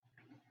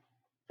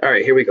All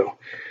right, here we go.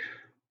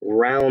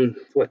 Round,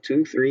 what,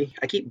 two, three?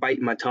 I keep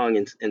biting my tongue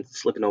and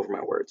slipping over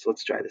my words.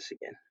 Let's try this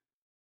again.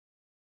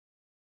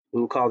 We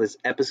will call this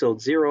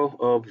episode 0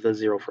 of the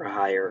Zero for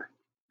Hire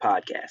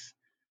podcast.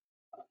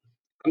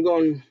 I'm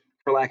going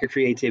for lack of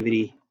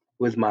creativity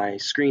with my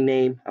screen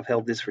name. I've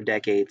held this for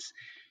decades.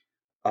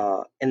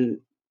 And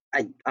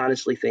I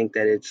honestly think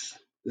that it's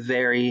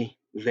very,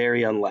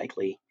 very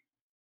unlikely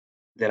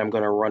that I'm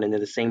going to run into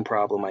the same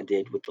problem I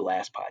did with the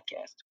last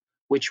podcast,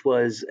 which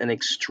was an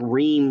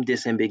extreme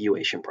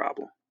disambiguation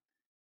problem.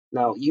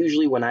 Now,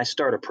 usually when I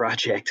start a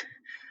project,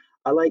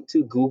 I like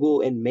to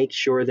Google and make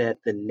sure that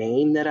the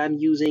name that I'm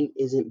using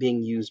isn't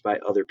being used by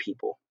other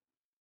people.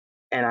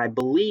 And I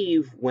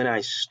believe when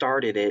I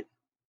started it,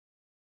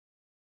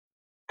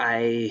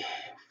 I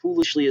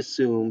foolishly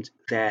assumed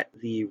that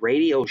the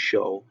radio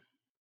show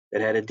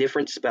that had a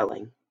different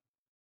spelling,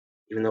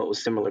 even though it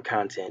was similar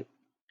content,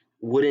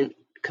 wouldn't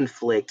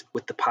conflict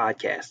with the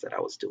podcast that I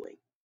was doing.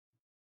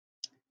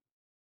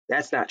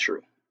 That's not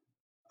true.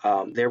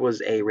 There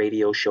was a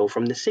radio show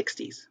from the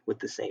 60s with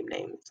the same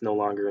name. It's no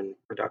longer in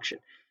production.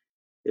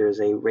 There's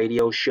a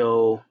radio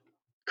show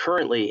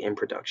currently in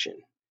production.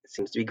 It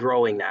seems to be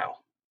growing now.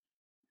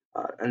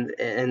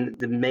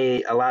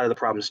 A lot of the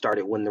problems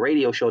started when the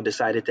radio show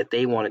decided that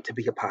they wanted to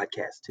be a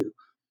podcast too.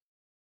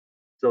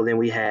 So then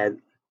we had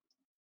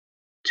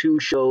two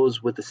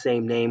shows with the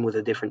same name with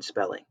a different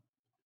spelling.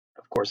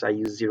 Of course, I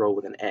use zero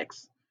with an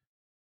X.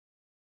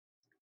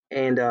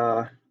 And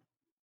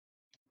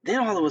then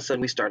all of a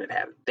sudden we started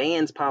having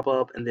bands pop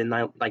up, and then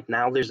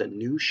now there's a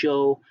new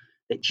show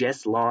that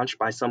just launched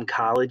by some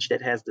college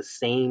that has the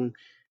same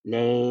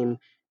name.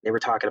 They were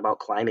talking about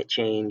climate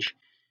change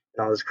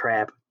and all this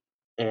crap,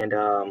 and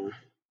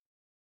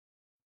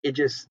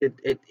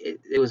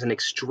it was an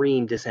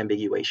extreme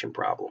disambiguation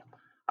problem.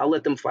 I'll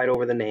let them fight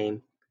over the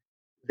name.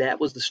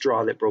 That was the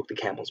straw that broke the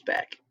camel's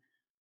back.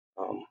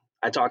 Um,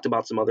 I talked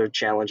about some other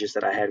challenges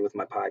that I had with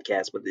my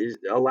podcast, but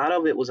a lot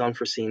of it was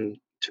unforeseen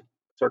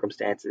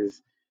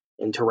circumstances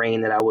and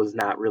terrain that I was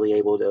not really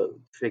able to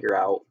figure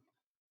out.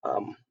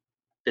 Um,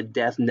 the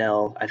death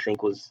knell, I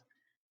think, was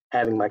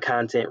having my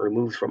content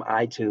removed from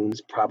iTunes,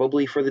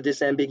 probably for the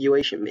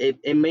disambiguation.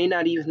 It may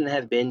not even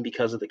have been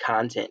because of the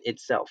content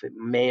itself. It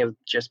may have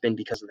just been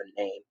because of the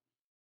name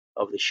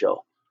of the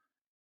show.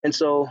 And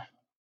so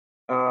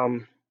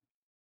um,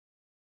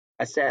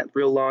 I sat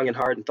real long and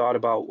hard and thought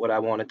about what I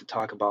wanted to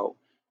talk about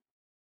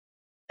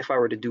if I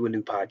were to do a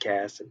new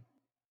podcast and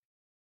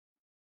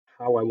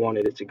how I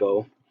wanted it to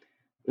go.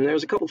 And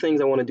there's a couple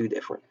things I want to do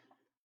different.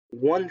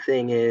 One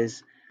thing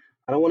is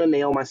I don't want to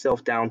nail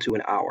myself down to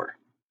an hour.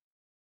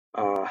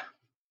 Uh,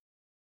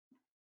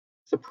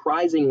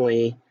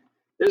 surprisingly,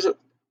 there's a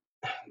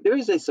there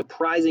is a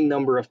surprising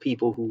number of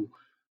people who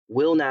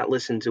will not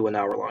listen to an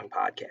hour long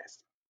podcast.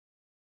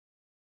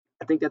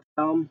 I think that's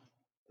I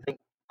think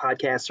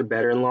podcasts are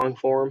better in long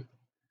form.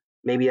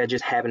 Maybe I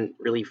just haven't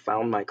really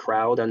found my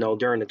crowd. I know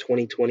during the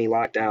 2020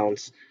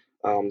 lockdowns,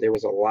 there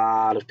was a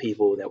lot of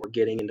people that were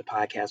getting into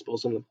podcasts,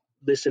 both on the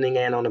listening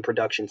and on the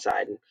production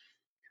side. And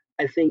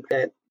I think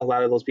that a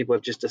lot of those people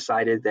have just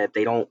decided that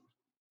they're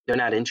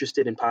not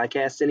interested in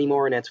podcasts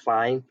anymore, and that's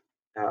fine.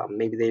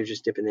 Maybe they're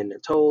just dipping in their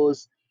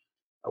toes.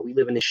 We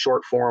live in this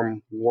short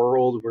form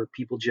world where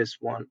people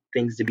just want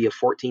things to be a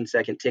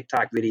 14-second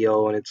TikTok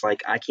video, and it's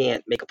like I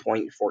can't make a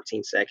point in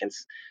 14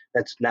 seconds.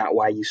 That's not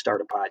why you start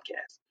a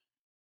podcast.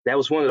 That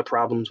was one of the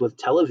problems with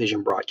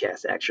television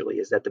broadcasts, actually,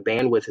 is that the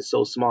bandwidth is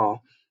so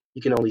small.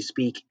 You can only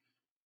speak,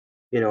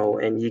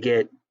 and you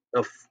get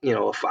a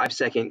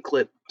 5-second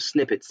clip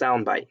snippet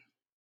soundbite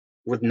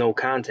with no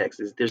context.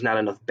 There's not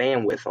enough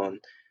bandwidth on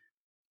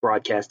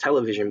broadcast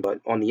television, but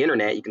on the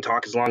internet, you can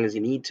talk as long as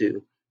you need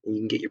to, and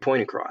you can get your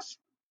point across.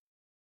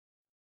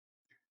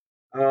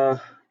 Uh,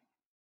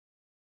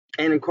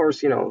 and of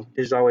course,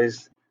 there's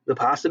always the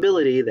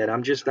possibility that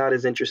I'm just not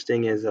as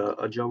interesting as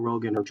a Joe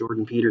Rogan or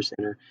Jordan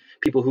Peterson or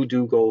people who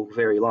do go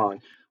very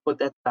long. But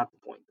that's not the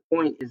point. The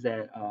point is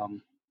that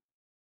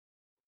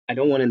I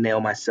don't want to nail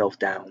myself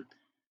down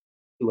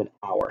to an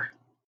hour.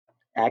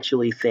 I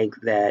actually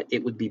think that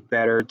it would be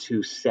better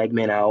to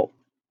segment out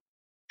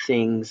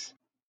things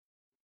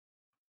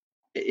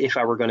if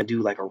I were going to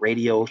do like a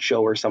radio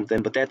show or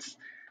something. But that's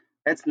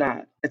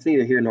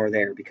neither here nor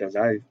there because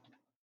I've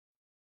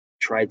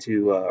tried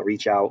to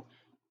reach out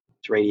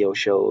to radio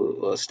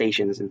show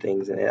stations and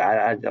things, and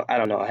I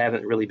don't know. I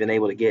haven't really been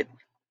able to get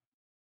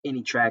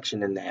any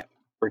traction in that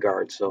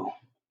regard. So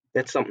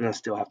that's something I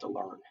still have to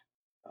learn.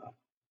 Uh,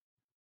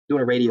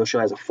 Doing a radio show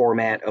has a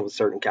format of a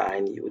certain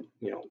kind. You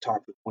would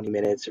talk for 20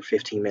 minutes or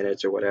 15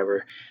 minutes or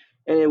whatever,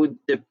 and it would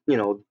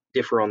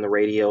differ on the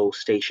radio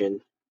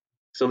station.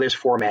 So there's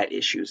format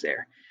issues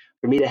there.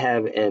 For me to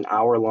have an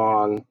hour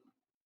long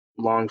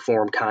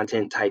form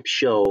content type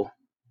show,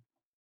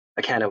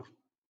 I kind of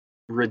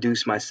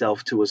reduce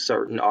myself to a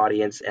certain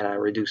audience and I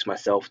reduce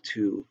myself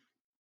to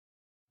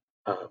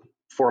uh,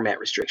 format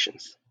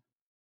restrictions.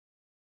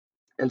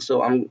 And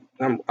so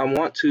I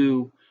want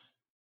to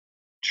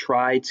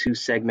try to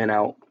segment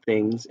out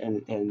things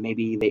and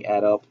maybe they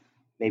add up,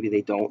 maybe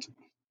they don't.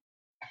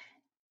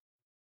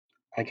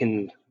 I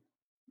can,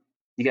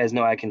 you guys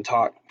know I can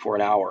talk for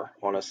an hour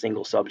on a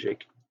single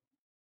subject,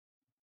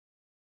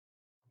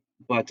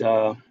 but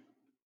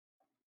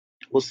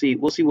we'll see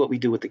what we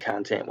do with the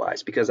content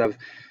wise, because I've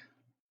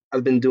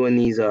been doing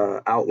these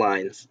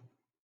outlines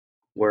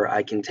where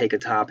I can take a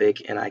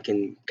topic and I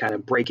can kind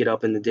of break it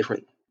up into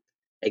different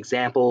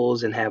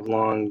examples and have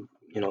long,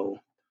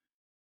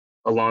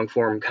 a long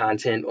form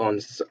content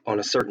on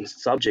a certain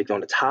subject,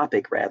 on a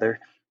topic rather,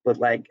 but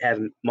like have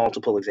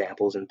multiple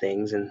examples and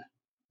things. And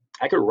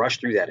I could rush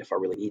through that if I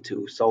really need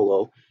to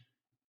solo,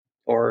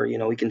 or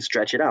we can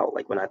stretch it out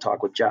like when I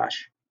talk with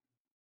Josh.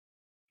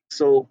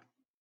 So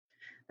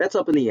that's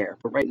up in the air.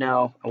 But right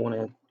now, I want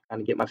to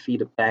kind of get my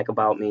feet back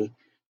about me,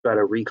 try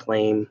to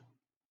reclaim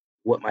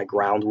what my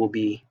ground will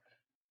be.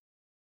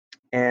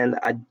 And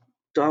I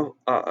don't.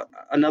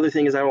 Another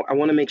thing is I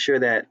want to make sure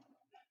that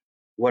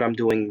what I'm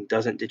doing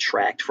doesn't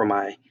detract from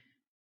my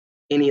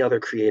any other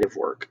creative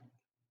work.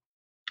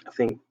 I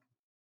think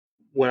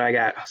when I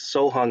got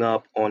so hung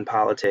up on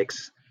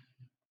politics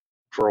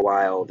for a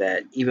while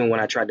that even when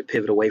I tried to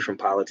pivot away from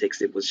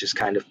politics, it was just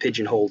kind of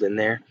pigeonholed in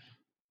there.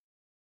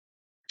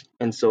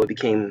 And so it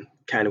became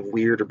kind of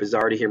weird or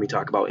bizarre to hear me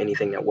talk about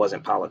anything that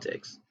wasn't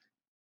politics.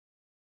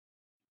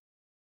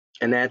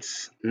 And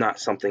that's not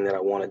something that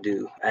I want to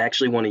do. I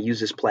actually want to use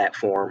this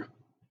platform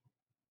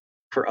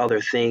for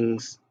other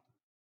things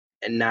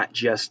and not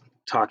just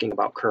talking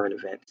about current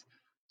events.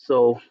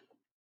 So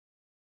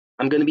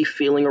I'm going to be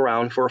feeling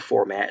around for a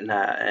format,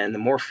 and the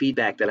more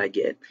feedback that I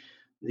get,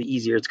 the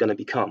easier it's going to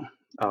become.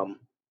 Um,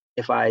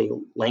 if I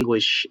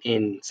languish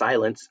in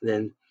silence,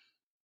 then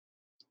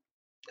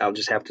I'll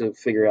just have to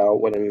figure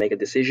out when to make a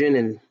decision,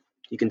 and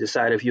you can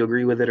decide if you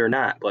agree with it or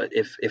not. But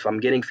if I'm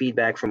getting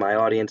feedback from my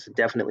audience, it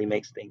definitely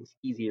makes things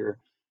easier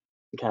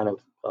to kind of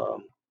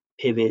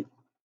pivot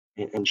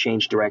and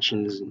change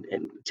directions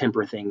and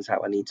temper things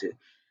how I need to.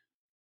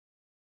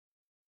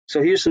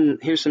 So here's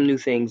some new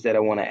things that I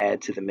want to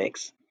add to the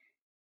mix.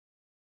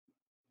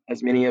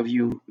 As many of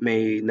you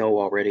may know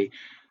already,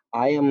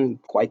 I am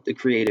quite the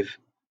creative,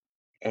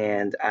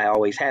 and I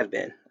always have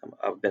been.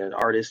 I've been an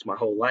artist my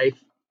whole life.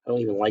 I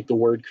don't even like the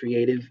word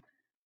creative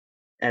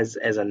as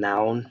a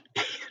noun,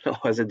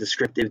 as a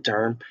descriptive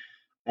term.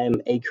 I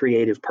am a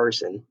creative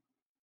person.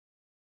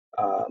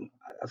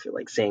 I feel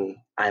like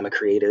saying I'm a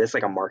creative. That's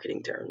like a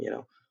marketing term.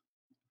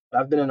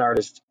 I've been an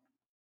artist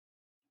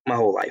my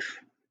whole life.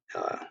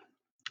 Uh,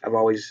 I've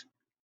always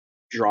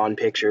drawn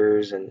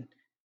pictures and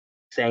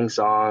sang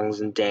songs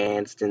and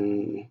danced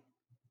and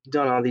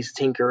done all these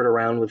tinkered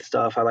around with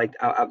stuff.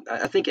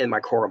 I think in my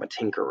core I'm a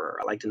tinkerer.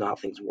 I like to know how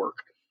things work.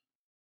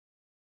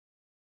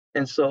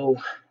 And so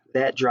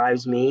that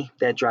drives me,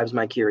 that drives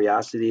my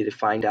curiosity to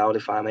find out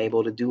if I'm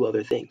able to do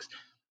other things.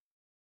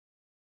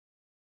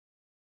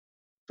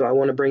 So I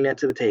want to bring that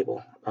to the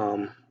table.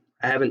 I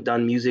haven't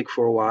done music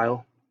for a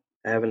while.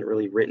 I haven't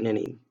really written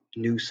any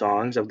new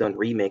songs. I've done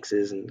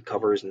remixes and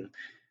covers, and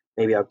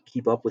maybe I'll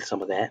keep up with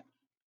some of that.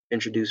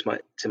 Introduce my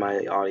to my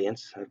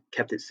audience. I've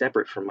kept it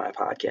separate from my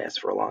podcast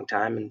for a long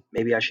time, and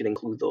maybe I should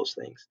include those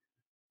things.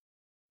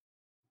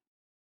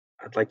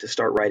 I'd like to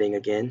start writing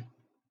again.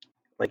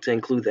 I'd like to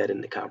include that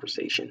in the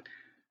conversation.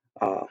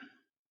 Uh,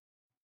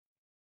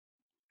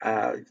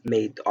 I've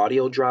made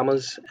audio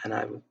dramas, and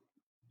I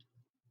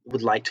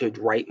would like to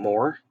write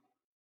more,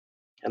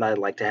 and I'd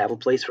like to have a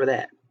place for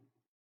that,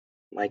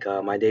 like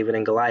my David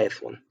and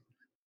Goliath one.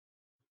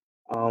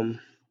 Um,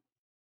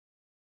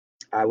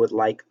 I would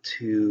like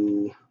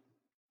to,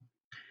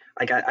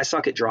 like, I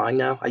suck at drawing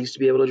now. I used to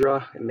be able to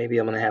draw, and maybe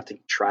I'm gonna have to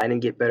try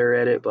and get better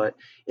at it. But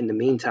in the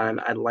meantime,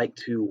 I'd like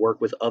to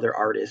work with other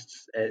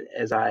artists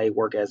as I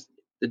work as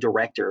the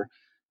director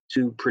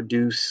to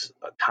produce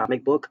a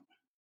comic book,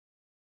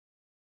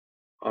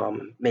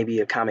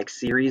 maybe a comic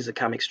series, a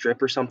comic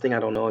strip or something. I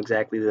don't know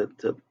exactly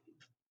the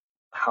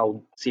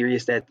how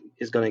serious that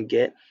is going to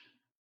get,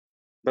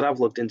 but I've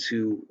looked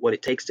into what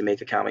it takes to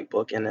make a comic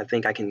book, and I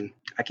think I can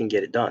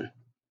get it done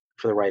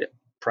for the right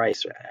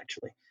price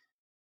actually.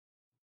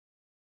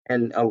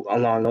 And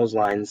along those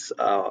lines,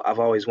 I've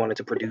always wanted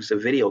to produce a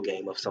video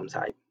game of some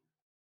type,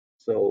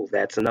 so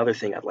that's another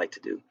thing I'd like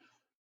to do.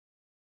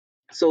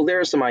 So there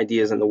are some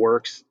ideas in the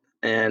works,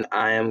 and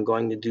I am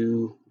going to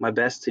do my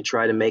best to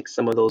try to make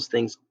some of those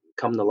things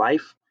come to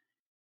life.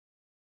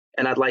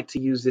 And I'd like to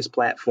use this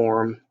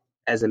platform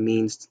as a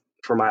means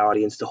for my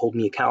audience to hold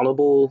me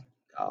accountable,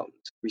 to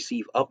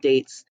receive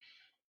updates,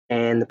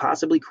 and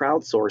possibly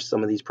crowdsource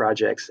some of these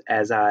projects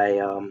as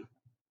I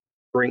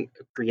bring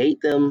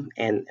create them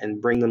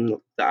and bring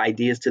them the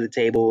ideas to the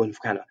table and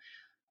kind of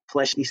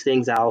flesh these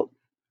things out.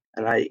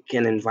 And I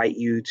can invite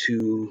you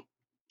to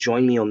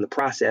join me on the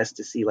process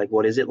to see, like,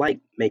 what is it like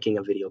making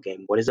a video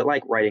game? What is it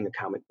like writing a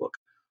comic book?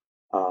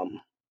 Um,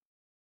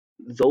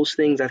 those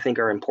things I think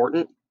are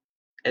important,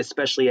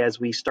 especially as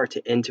we start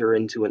to enter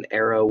into an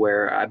era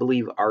where I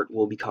believe art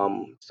will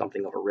become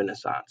something of a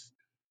renaissance.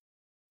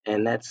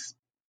 And that's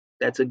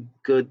a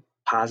good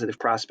positive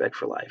prospect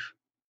for life.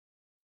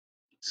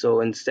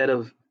 So instead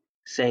of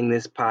saying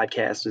this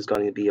podcast is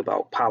going to be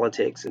about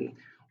politics and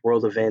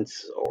world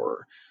events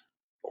or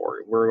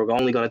we're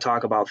only going to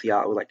talk about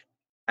theology. Like,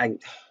 I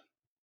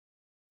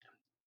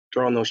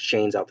throwing those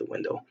chains out the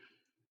window.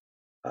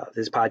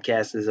 This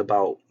podcast is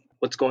about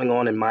what's going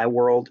on in my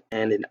world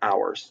and in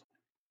ours.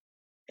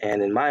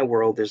 And in my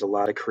world, there's a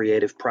lot of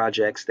creative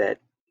projects that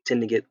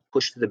tend to get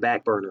pushed to the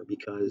back burner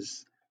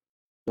because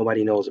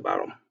nobody knows about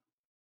them,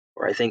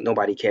 or I think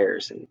nobody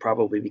cares, and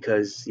probably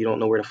because you don't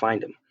know where to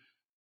find them.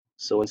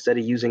 So instead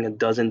of using a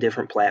dozen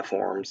different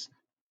platforms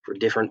for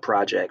different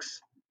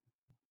projects,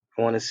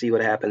 I want to see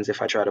what happens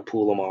if I try to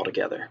pool them all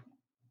together.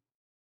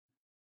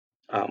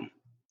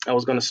 I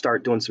was going to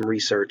start doing some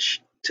research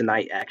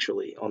tonight,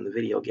 actually, on the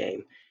video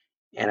game,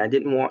 and I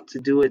didn't want to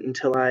do it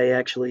until I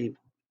actually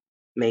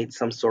made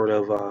some sort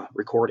of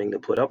recording to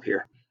put up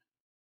here.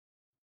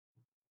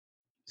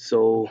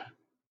 So,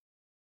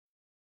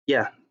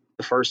 yeah,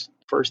 the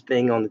first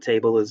thing on the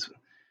table is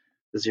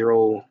the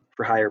Zero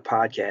for Hire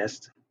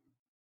podcast.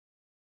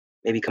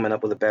 Maybe coming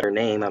up with a better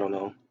name, I don't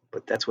know,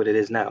 but that's what it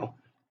is now.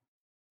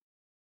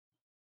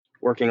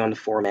 Working on the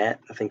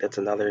format, I think that's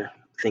another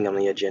thing on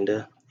the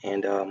agenda,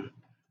 and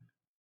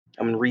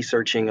I'm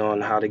researching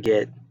on how to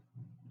get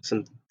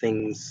some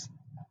things.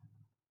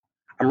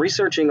 I'm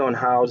researching on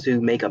how to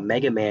make a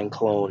Mega Man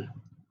clone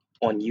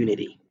on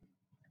Unity.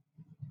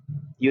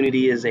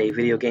 Unity is a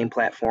video game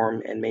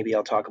platform, and maybe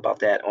I'll talk about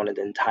that on an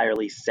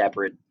entirely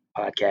separate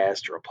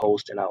podcast or a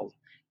post, and I'll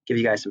give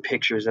you guys some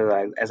pictures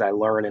as I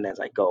learn and as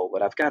I go.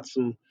 But I've got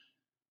some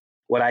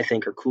what I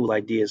think are cool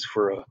ideas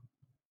for a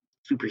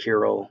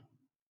superhero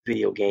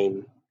video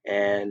game,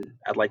 and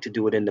I'd like to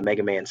do it in the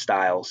Mega Man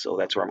style, so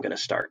that's where I'm going to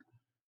start.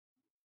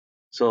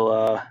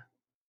 So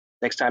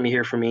next time you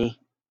hear from me,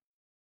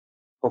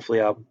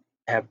 hopefully I'll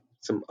have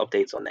some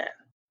updates on that.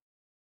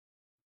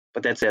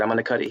 But that's it. I'm going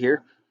to cut it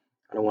here.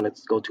 I don't want it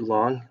to go too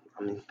long.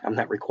 I mean, I'm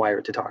not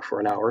required to talk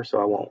for an hour,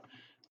 so I won't.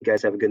 You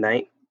guys have a good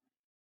night.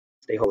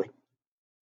 Stay holy.